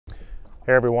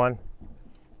Hey everyone,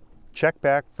 check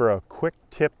back for a quick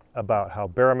tip about how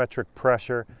barometric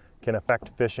pressure can affect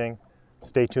fishing.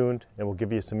 Stay tuned and we'll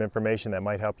give you some information that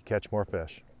might help you catch more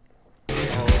fish.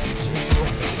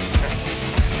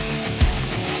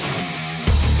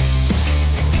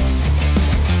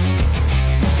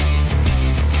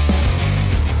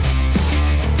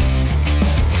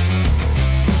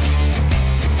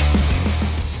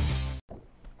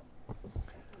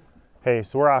 Hey,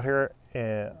 so we're out here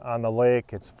on the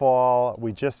lake. It's fall.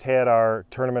 We just had our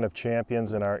Tournament of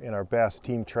Champions in our Bass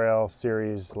Team Trail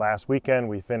series last weekend.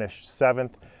 We finished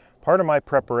 7th. Part of my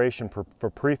preparation for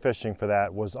pre-fishing for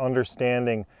that was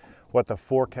understanding what the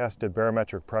forecasted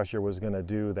barometric pressure was going to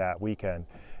do that weekend.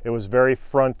 It was very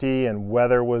fronty and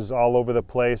weather was all over the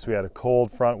place. We had a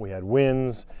cold front, we had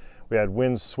winds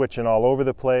switching all over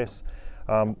the place.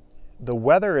 The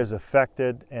weather is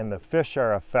affected and the fish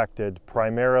are affected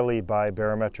primarily by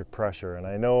barometric pressure. And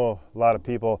I know a lot of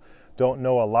people don't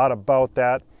know a lot about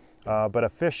that, but a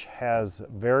fish has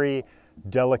very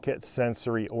delicate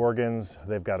sensory organs.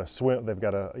 They've got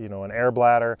an air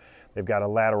bladder, they've got a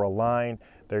lateral line.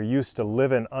 They're used to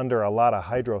living under a lot of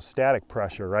hydrostatic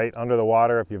pressure, right? Under the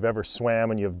water, if you've ever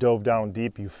swam and you've dove down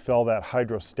deep, you feel that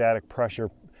hydrostatic pressure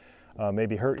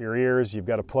maybe hurt your ears. You've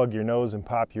got to plug your nose and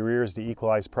pop your ears to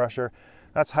equalize pressure.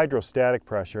 That's hydrostatic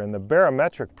pressure. And the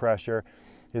barometric pressure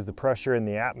is the pressure in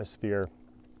the atmosphere.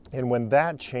 And when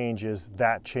that changes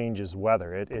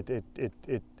weather.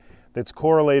 It's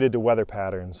correlated to weather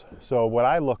patterns. So what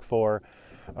I look for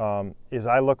is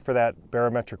I look for that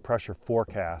barometric pressure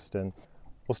forecast. And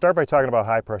we'll start by talking about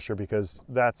high pressure because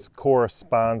that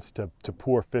corresponds to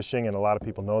poor fishing, and a lot of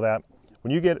people know that.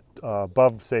 When you get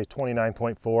above, say,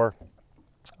 29.4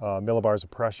 millibars of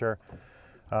pressure,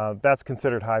 that's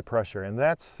considered high pressure, and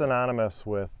that's synonymous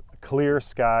with clear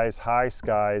skies, high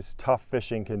skies, tough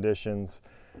fishing conditions,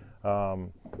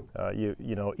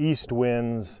 east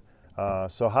winds.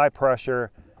 So high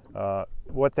pressure,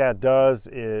 what that does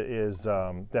is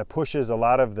that pushes a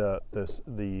lot of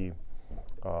the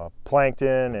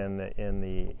plankton and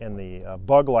the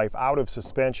bug life out of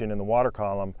suspension in the water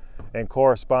column, and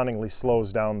correspondingly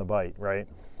slows down the bite, right?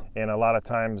 And a lot of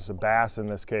times a bass, in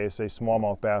this case, a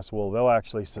smallmouth bass, they'll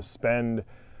actually suspend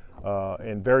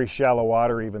in very shallow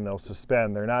water. Even they'll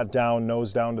suspend. They're not down,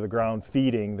 nose down to the ground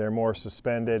feeding. They're more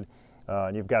suspended,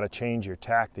 and you've got to change your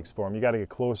tactics for them. You got to get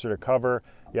closer to cover.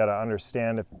 You got to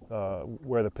understand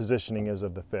where the positioning is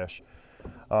of the fish.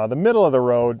 The middle of the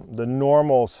road, the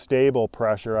normal stable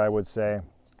pressure, I would say,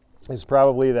 is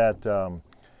probably that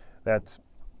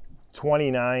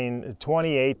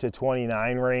 28 to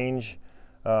 29 range,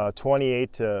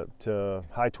 28 to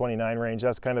high 29 range.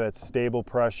 That's kind of that stable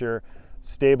pressure,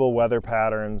 stable weather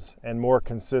patterns, and more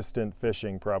consistent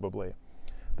fishing probably.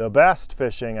 The best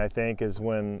fishing, I think, is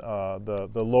when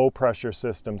the low pressure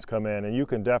systems come in, and you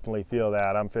can definitely feel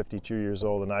that. I'm 52 years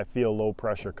old and I feel low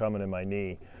pressure coming in my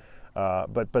knee.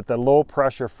 But the low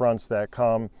pressure fronts that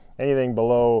come, anything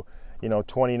below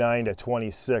 29 to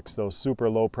 26, those super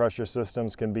low pressure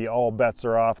systems can be, all bets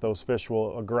are off. Those fish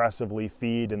will aggressively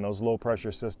feed in those low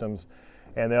pressure systems,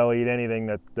 and they'll eat anything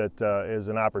that is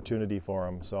an opportunity for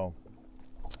them. So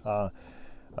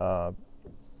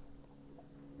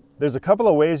there's a couple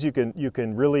of ways you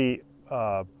can really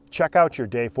check out your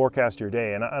day, forecast your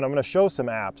day, and I'm going to show some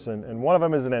apps, and one of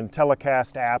them is an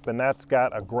IntelliCast app, and that's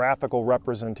got a graphical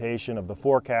representation of the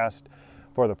forecast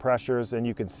for the pressures, and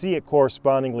you can see it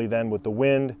correspondingly then with the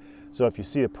wind. So if you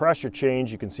see the pressure change,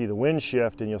 you can see the wind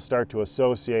shift, and you'll start to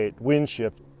associate wind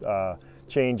shift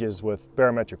changes with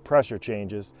barometric pressure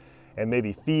changes and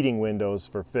maybe feeding windows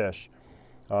for fish.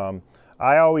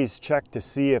 I always check to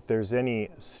see if there's any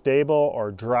stable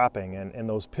or dropping, and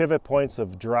those pivot points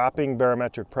of dropping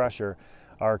barometric pressure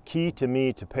are key to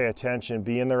me to pay attention,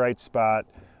 be in the right spot,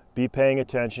 be paying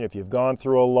attention. If you've gone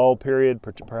through a lull period,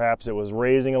 perhaps it was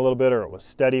raising a little bit or it was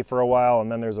steady for a while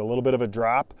and then there's a little bit of a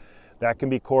drop, that can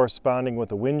be corresponding with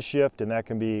the wind shift, and that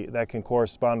can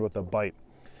correspond with the bite.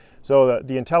 So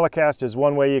the IntelliCast is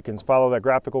one way you can follow that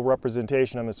graphical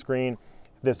representation on the screen.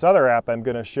 This other app I'm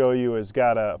going to show you has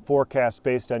got a forecast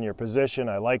based on your position.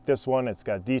 I like this one. It's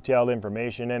got detailed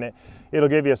information in it. It'll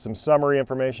give you some summary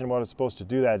information what it's supposed to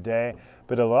do that day,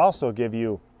 but it'll also give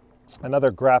you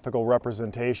another graphical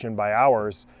representation by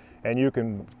hours, and you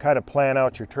can kind of plan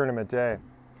out your tournament day.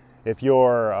 If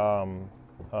you're,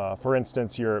 for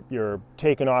instance, you're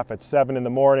taking off at 7 in the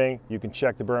morning, you can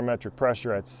check the barometric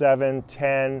pressure at 7,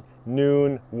 10,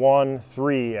 noon, 1,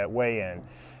 3 at weigh-in.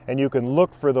 And you can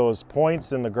look for those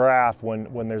points in the graph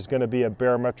when there's going to be a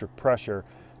barometric pressure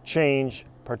change,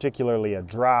 particularly a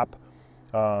drop.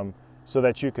 so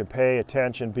that you can pay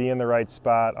attention, be in the right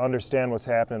spot, understand what's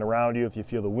happening around you. If you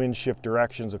feel the wind shift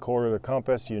directions a quarter of the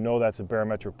compass, you know that's a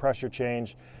barometric pressure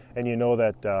change, and you know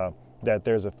that that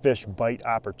there's a fish bite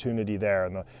opportunity there.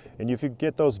 And if you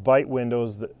get those bite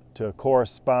windows to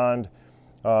correspond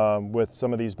with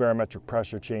some of these barometric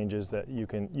pressure changes, that you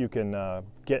can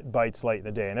get bites late in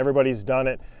the day. And everybody's done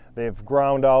it. They've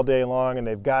ground all day long and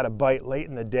they've got a bite late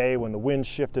in the day when the wind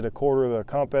shifted a quarter of the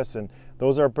compass, and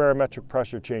those are barometric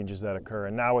pressure changes that occur.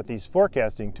 And now with these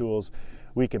forecasting tools,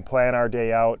 we can plan our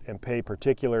day out and pay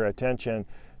particular attention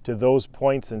to those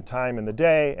points in time in the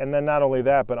day. And then not only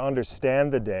that, but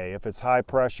understand the day. If it's high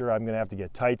pressure, I'm gonna have to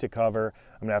get tight to cover.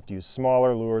 I'm gonna have to use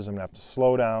smaller lures. I'm gonna have to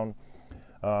slow down.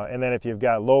 And then if you've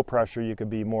got low pressure, you can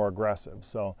be more aggressive.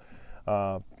 So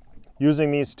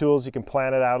using these tools, you can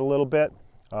plan it out a little bit.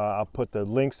 I'll put the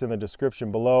links in the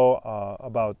description below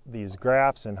about these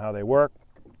graphs and how they work.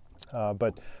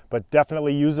 But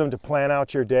definitely use them to plan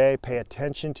out your day. Pay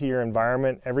attention to your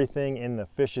environment. Everything in the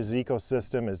fish's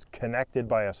ecosystem is connected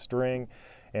by a string,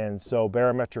 and so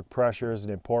barometric pressure is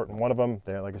an important one of them.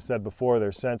 They're, like I said before,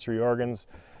 their sensory organs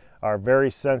are very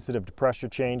sensitive to pressure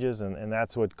changes, and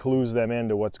that's what clues them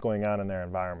into what's going on in their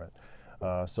environment.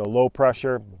 So low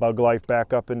pressure, bug life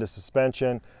back up into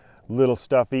suspension, little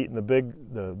stuff eating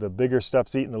the bigger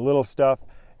stuff's eating the little stuff,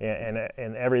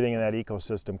 and everything in that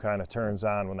ecosystem kind of turns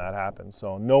on when that happens.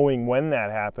 So knowing when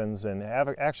that happens and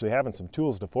actually having some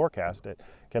tools to forecast it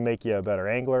can make you a better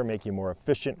angler, make you more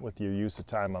efficient with your use of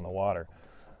time on the water.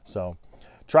 So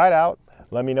try it out.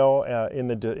 Let me know in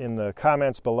the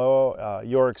comments below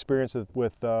your experience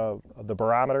with the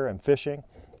barometer and fishing.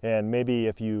 And maybe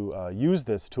if you use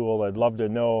this tool, I'd love to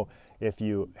know if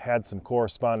you had some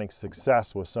corresponding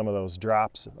success with some of those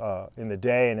drops in the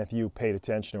day, and if you paid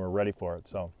attention and were ready for it.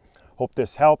 So hope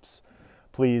this helps.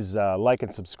 Please like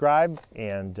and subscribe,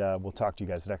 and we'll talk to you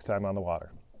guys next time on the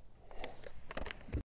water.